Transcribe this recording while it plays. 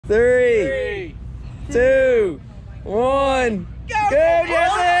3, 2, 1. Go,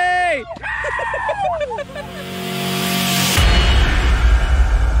 Jesse!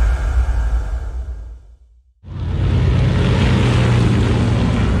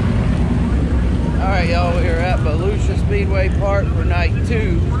 Alright, y'all, we are at Volusia Speedway Park for night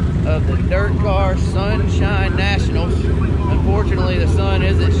 2 of the Dirt Car Sunshine Nationals. Unfortunately, the sun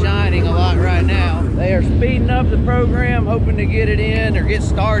isn't shining a lot right now. They are speeding up the program, hoping to get it in, or get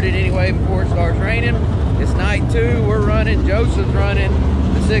started anyway before it starts raining. It's night 2, we're running, Joseph's running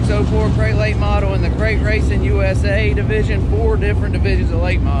the 604 crate late model in the Crate Racing USA division, 4 different divisions of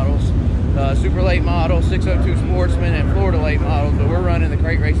late models. Super late model, 602 Sportsman, and Florida late models, but we're running the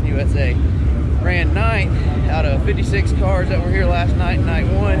Crate Racing USA. Ran 9th out of 56 cars that were here last night. Night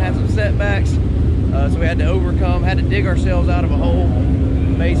 1 had some setbacks, so we had to overcome, had to dig ourselves out of a hole,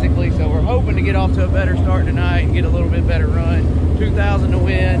 basically. So we're hoping to get off to a better start tonight and get a little bit better run. 2,000 to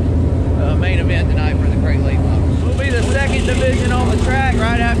win, main event tonight for the Crate Late Models. We'll be the 2nd division on the track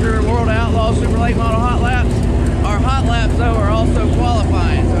right after World Outlaw Super Late Model Hot Laps. Our hot laps, though, are also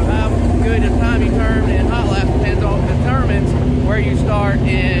qualifying. So how good a time you turn in hot laps determines where you start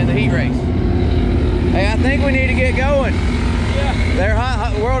in the heat race. Hey, I think we need to get going. Yeah. Their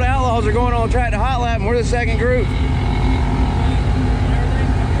World Outlaws are going on the track to hot lap, and we're the 2nd group.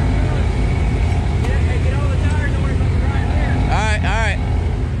 All right, all right.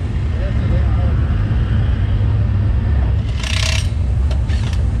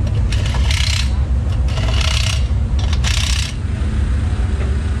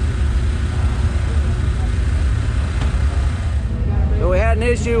 So we had an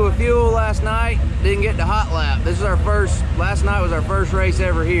issue with fuel last night. Didn't get to hot lap. This is our first, last night was our first race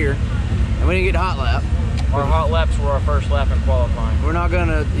ever here, and we didn't get to hot lap. Our hot laps were our first lap in qualifying. We're not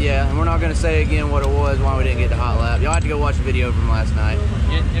gonna, and we're not gonna say again what it was, why we didn't get to hot lap. Y'all have to go watch the video from last night.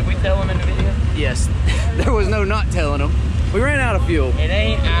 Did we tell them in the video? Yes. There was no not telling them. We ran out of fuel. It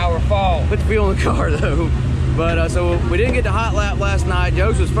ain't our fault. Put the fuel in the car though. But so we didn't get to hot lap last night.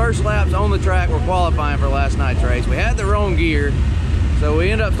 Joseph's first laps on the track were qualifying for last night's race. We had the wrong gear. So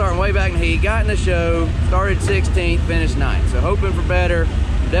we ended up starting way back in the heat, got in the show, started 16th, finished 9th. So hoping for better.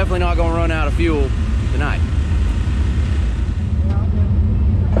 Definitely not gonna run out of fuel tonight.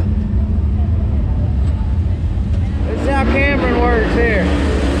 This is how Cameron works here.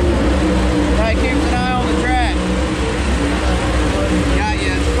 How he keeps an eye on the track. Got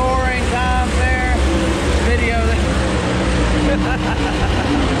you scoring times there, video there.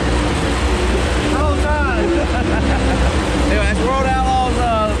 Roll time. Anyway, that's World Outlaws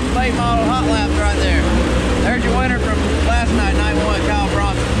late model hot laps right there. There's your winner from last night, night 1, Kyle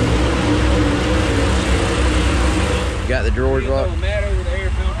Bronson. Got the drawers locked. A mat over the air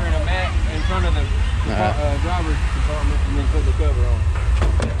filter and a mat in front of the driver's compartment, and then put the cover on.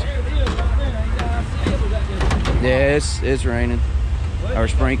 Yeah, it's raining. Or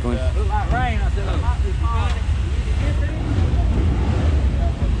sprinkling. Look like rain. I said,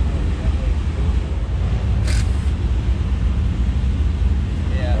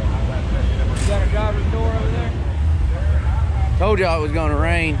 got a driver's door over there? Told y'all it was gonna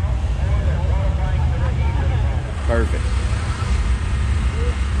rain. Perfect.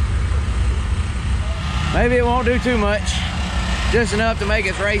 Maybe it won't do too much. Just enough to make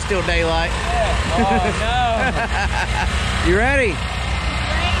us race till daylight. Yeah. Oh no. You ready?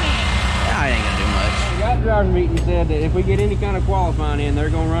 I ain't gonna do much. The guy driver meeting said that if we get any kind of qualifying in, they're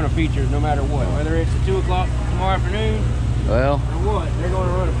gonna run a feature no matter what. Whether it's at 2 o'clock tomorrow afternoon, well, or what, they're going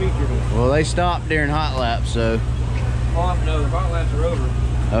to run a feature. Well, they stopped during hot laps, so. Oh, no, the hot laps are over.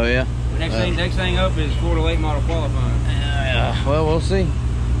 Oh, yeah? Next thing up is Florida late model qualifying. Yeah, well, we'll see.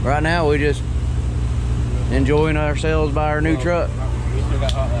 Right now, we just enjoying ourselves by our new truck. We still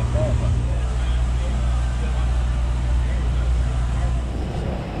got hot lap qualifying.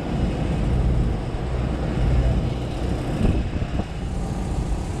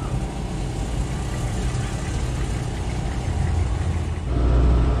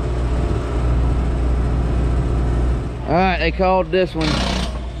 All right, they called this one.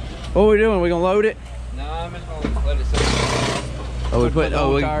 What are we doing? We gonna load it? No, I'm just gonna let it sit. Oh, we put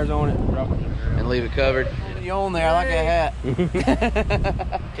tires on it and leave it covered. You on there? I like that hat.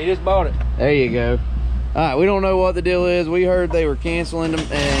 He just bought it. There you go. All right, we don't know what the deal is. We heard they were canceling them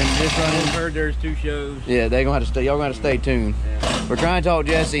and just running. Heard there's 2 shows. Yeah, they gonna have to stay. Y'all gonna have to stay tuned. Yeah. We're trying to talk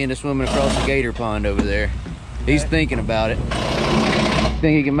Jesse into swimming across the Gator Pond over there. Okay. He's thinking about it.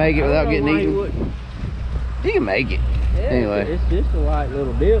 Think he can make it without getting eaten? He can make it. Yeah, anyway, it's just a light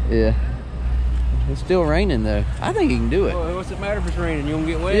little dip. Yeah. It's still raining though. I think he can do it. Well, what's it matter if it's raining? You gonna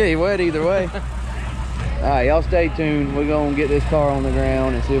get wet? Yeah, you're wet either way. All right, y'all stay tuned. We're gonna get this car on the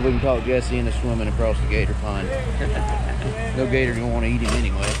ground and see if we can talk Jesse into swimming across the Gator Pond. No gator's gonna want to eat him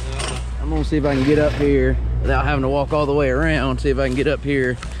anyway. I'm gonna see if I can get up here without having to walk all the way around. See if I can get up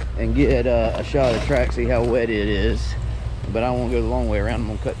here and get a shot of the track, see how wet it is. But I won't go the long way around. I'm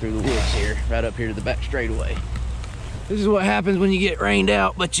gonna cut through the woods here, right up here to the back straightaway. This is what happens when you get rained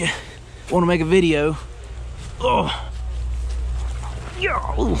out, but you want to make a video. Oh, yeah.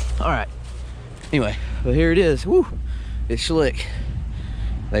 All right. Anyway, but here it is. Woo, it's slick.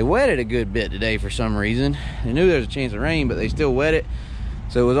 They wet it a good bit today for some reason. They knew there was a chance of rain, but they still wet it.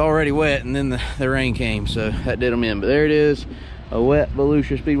 So it was already wet, and then the rain came, so that did them in. But there it is, a wet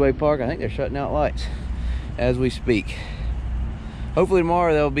Volusia Speedway Park. I think they're shutting out lights as we speak. Hopefully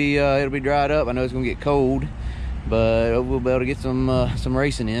tomorrow it'll be dried up. I know it's gonna get cold, but we'll be able to get some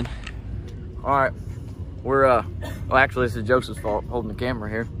racing in. All right, we're well, actually this is Joseph's fault holding the camera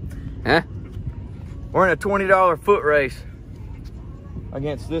here. Huh? We're in a $20 foot race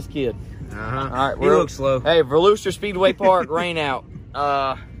against this kid. All right, he looks slow. Hey, Volusia Speedway Park, Rainout.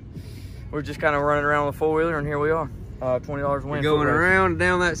 We're just kind of running around with a four-wheeler, and here we are. $20 win. Going around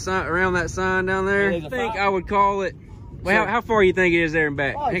down that sign, around that sign down there. I think I would call it. Well, how far you think it is there and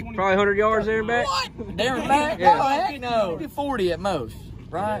back? Probably 100 yards there and back. What? There and back? Yeah. Oh, heck no. 40 at most,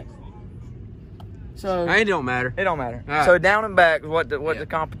 right? So It don't matter. it don't matter. Right. So down and back is what the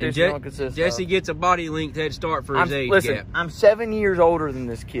competition consists Jesse of. gets a body length head start for his age Listen, gap. I'm 7 years older than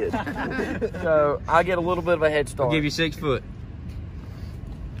this kid, so I get a little bit of a head start. I'll give you 6 foot.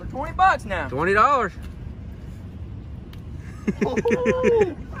 For $20 now. $20.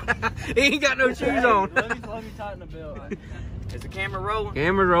 He ain't got no shoes on. Let me tighten the belt. Is the camera rolling?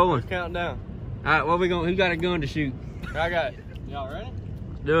 Camera's rolling. Count down. All right, what we going? Who got a gun to shoot? I got it. Y'all ready?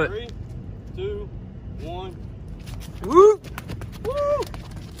 Do it. 3, 2, 1. Woo! Woo!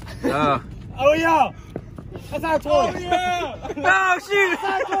 Oh yeah! That's our 20. Oh yeah! Oh shoot!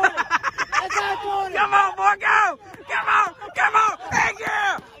 That's our 20. That's our 20. Come on, boy, go! Come on! Come on! Heck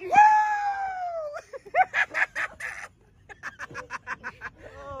yeah! Woo!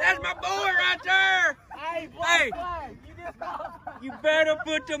 That's my boy right there! Hey, Hey. flag. You just got You better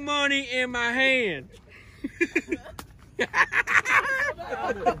put the money in my hand.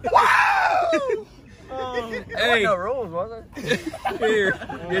 Hey, No rules, was there? here,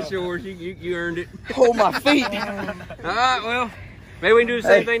 it's yours. You earned it. Hold my feet. All right, well, maybe we can do the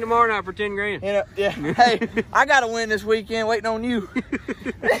same thing tomorrow night for 10 grand. You know, yeah. Hey, I got to win this weekend. Waiting on you.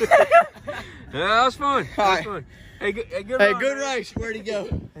 That was fun. That was fun. Hey, good race. Where'd he go?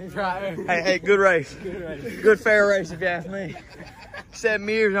 He's right there. Hey, good race. Good fair race, if you ask me. 7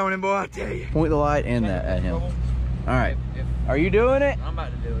 years on him, boy. I tell you. Point the light and that at him. All right. Are you doing it? I'm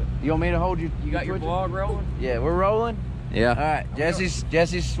about to do it. You want me to hold you? You got your vlog rolling? Yeah, we're rolling. Yeah. All right.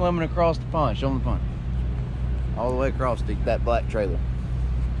 Jesse's swimming across the pond. Show him the pond. All the way across that black trailer.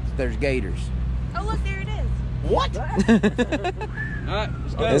 There's gators. Oh, look, there it is. What? All right,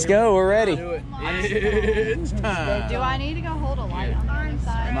 Let's go. We're ready. It's time. Do I need to go hold a light on the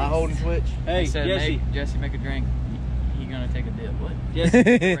inside? Am I holding switch? Hey, Jesse. Jesse, make a drink. He gonna take a dip. What? Jesse,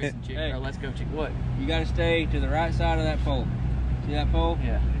 Racing chicken. Hey. Or let's go chicken. What? you got to stay to the right side of that pole. See that pole?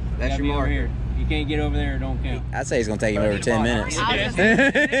 Yeah. That's Gotta your be over mark. here. You can't get over there, it don't count. I'd say it's gonna take him over 10 minutes.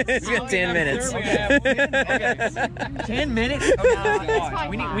 It's got 10 minutes. 10 minutes?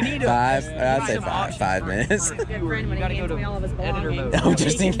 We need to. 5. I'd say 5 minutes. You gotta go to editor mode. Oh,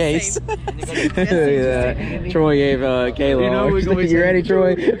 just in case. Yeah. Troy gave Kayla. You know we're gonna be you ready,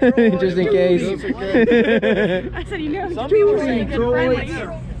 Troy? Just in case. I said, you know, Some people say Troy.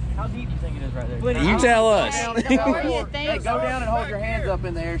 How deep do you think it is right there? You tell us. Hey, go down and hold your hands up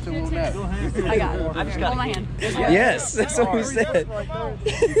in there so we'll know. I got it. I just got my hand. Yes, that's what we said. Get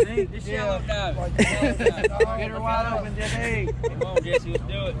her wide open, Jesse. Come on, Jesse, let's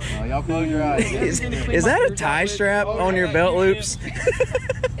do it. Oh, y'all close your eyes. Is that a tie strap on your belt loops?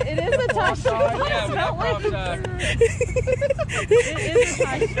 It is a tie strap. Yeah, we got prophesied. It is a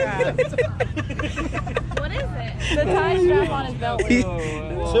tie strap. What is it? The tie strap on his belt loop.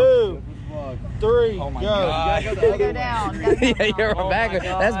 2, 3, Oh my go. God. Go down. Yeah, you're backwards.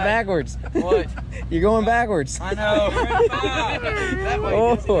 That's backwards. What? You're going backwards. I know. That way.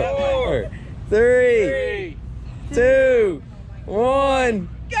 4, 3, 2, 1.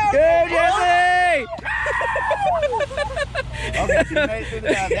 Go, Jesse! Okay, so you made it through the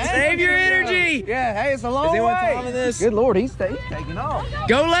dive. Save your energy. Yeah, hey, it's a long Is anyone way. timing this? Good Lord, he's taking off.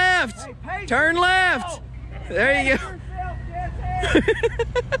 Go left. Turn left. There you go.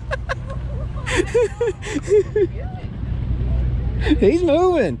 He's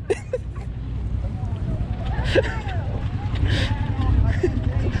moving.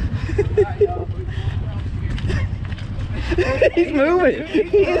 He's moving.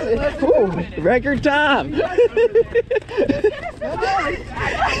 Ooh, record time.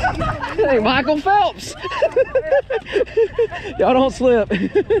 Hey, Michael Phelps. Y'all don't slip.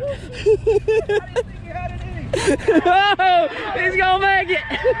 Oh, he's gonna make it.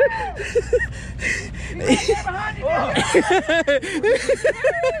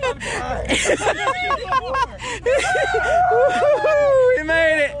 He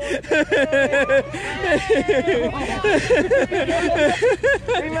made it.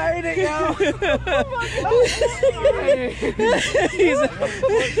 He made it, y'all.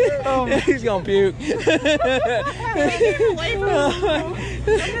 He's gonna puke.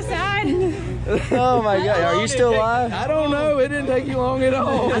 Oh my God, are you still alive? I don't know. It didn't take you long at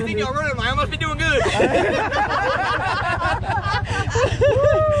all. I think y'all running. I must be doing good.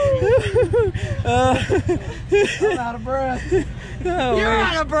 I'm out of breath. Oh, You're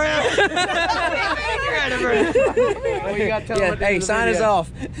man. out of breath. You're out of breath. Well, you gotta tell them Hey, sign us off.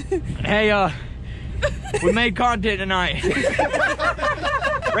 Hey, we made content tonight.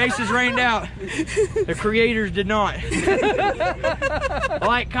 Races rained out. The creators did not.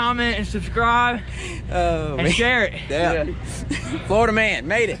 Like, comment, and subscribe, Oh, and man. share it. Yeah. Florida man,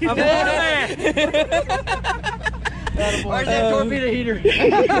 made it. I'm Florida man. Where's that torpedo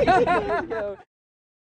heater?